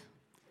Eve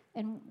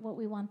and what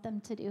we want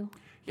them to do?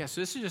 Yeah,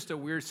 so this is just a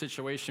weird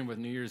situation with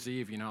New Year's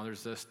Eve. You know,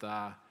 there's this,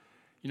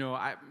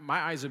 my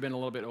eyes have been a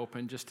little bit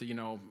open just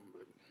to,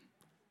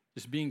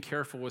 just being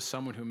careful with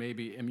someone who may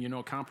be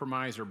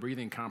immunocompromised or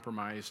breathing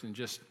compromised, and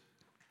just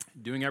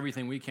doing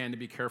everything we can to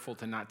be careful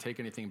to not take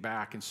anything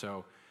back. And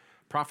so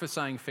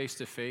prophesying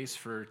face-to-face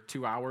for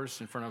 2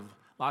 hours in front of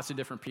lots of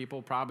different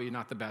people, probably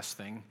not the best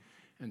thing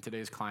in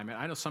today's climate.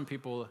 I know some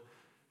people,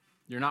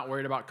 you're not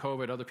worried about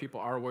COVID. Other people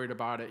are worried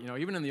about it.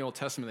 Even in the Old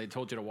Testament, they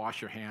told you to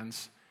wash your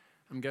hands.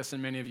 I'm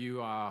guessing many of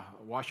you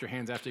wash your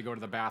hands after you go to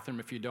the bathroom.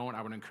 If you don't,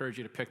 I would encourage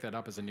you to pick that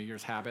up as a New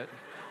Year's habit.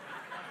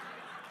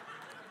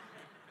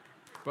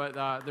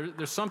 But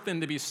there's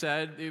something to be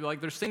said.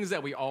 Like, there's things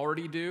that we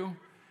already do.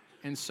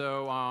 And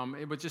so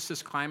with just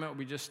this climate,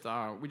 we just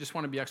want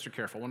to be extra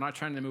careful. We're not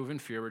trying to move in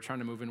fear. We're trying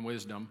to move in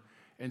wisdom.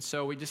 And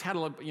so we just had a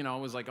little,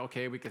 it was like,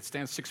 okay, we could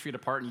stand 6 feet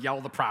apart and yell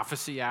the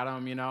prophecy at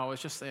them,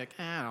 It's just like,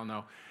 I don't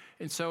know.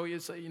 And so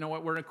it's,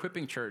 what, we're an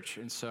equipping church.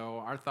 And so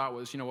our thought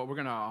was, what, we're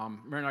going to,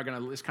 Mary and I are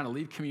going to just kind of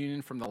lead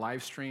communion from the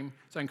live stream.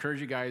 So I encourage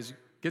you guys,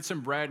 get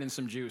some bread and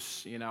some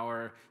juice,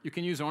 or you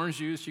can use orange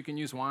juice, you can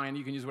use wine,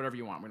 you can use whatever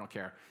you want. We don't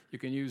care. You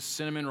can use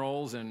cinnamon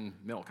rolls and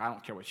milk. I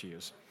don't care what you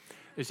use.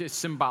 It's just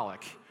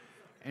symbolic.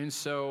 And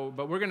so,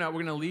 but we're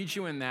gonna lead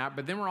you in that,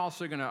 but then we're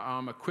also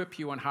gonna equip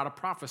you on how to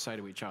prophesy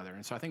to each other.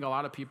 And so I think a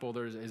lot of people,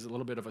 there's a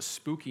little bit of a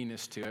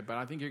spookiness to it, but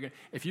I think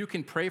if you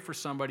can pray for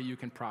somebody, you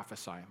can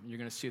prophesy. You're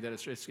gonna see that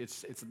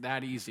it's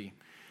that easy.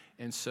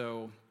 And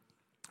so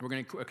we're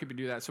gonna equip you to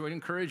do that. So I'd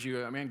encourage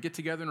you, get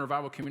together in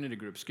revival community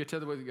groups, get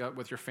together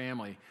with your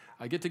family,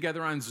 get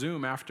together on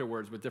Zoom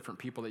afterwards with different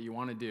people that you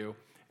want to do,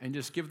 and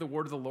just give the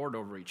word of the Lord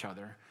over each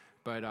other.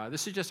 But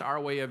this is just our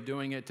way of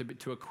doing it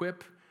to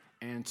equip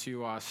and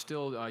to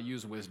still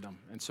use wisdom.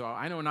 And so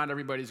I know not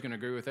everybody's going to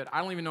agree with it.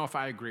 I don't even know if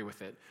I agree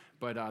with it,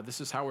 but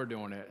this is how we're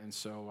doing it. And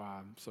so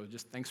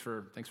just thanks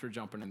for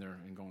jumping in there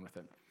and going with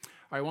it.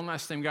 All right, one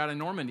last thing. We got a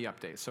Normandy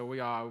update. So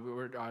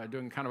we're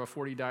doing kind of a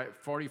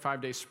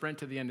 45-day sprint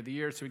to the end of the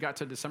year. So we got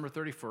to December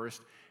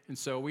 31st. And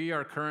so we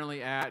are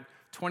currently at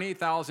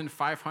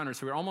 28,500.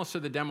 So we're almost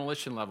to the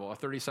demolition level of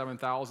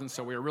 37,000.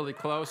 So we're really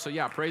close. So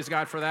yeah, praise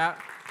God for that.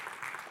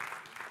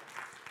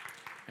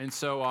 And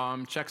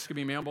so checks can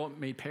be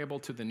made payable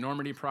to the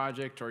Normandy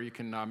Project, or you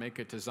can make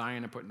it to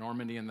Zion and put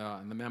Normandy in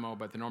the memo,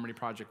 but the Normandy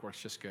Project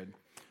works just good.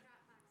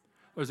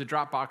 There's a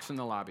drop box in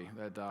the lobby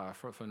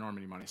for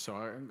Normandy money. So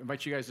I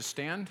invite you guys to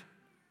stand.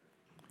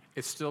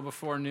 It's still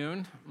before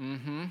noon.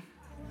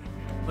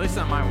 At least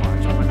on my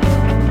watch.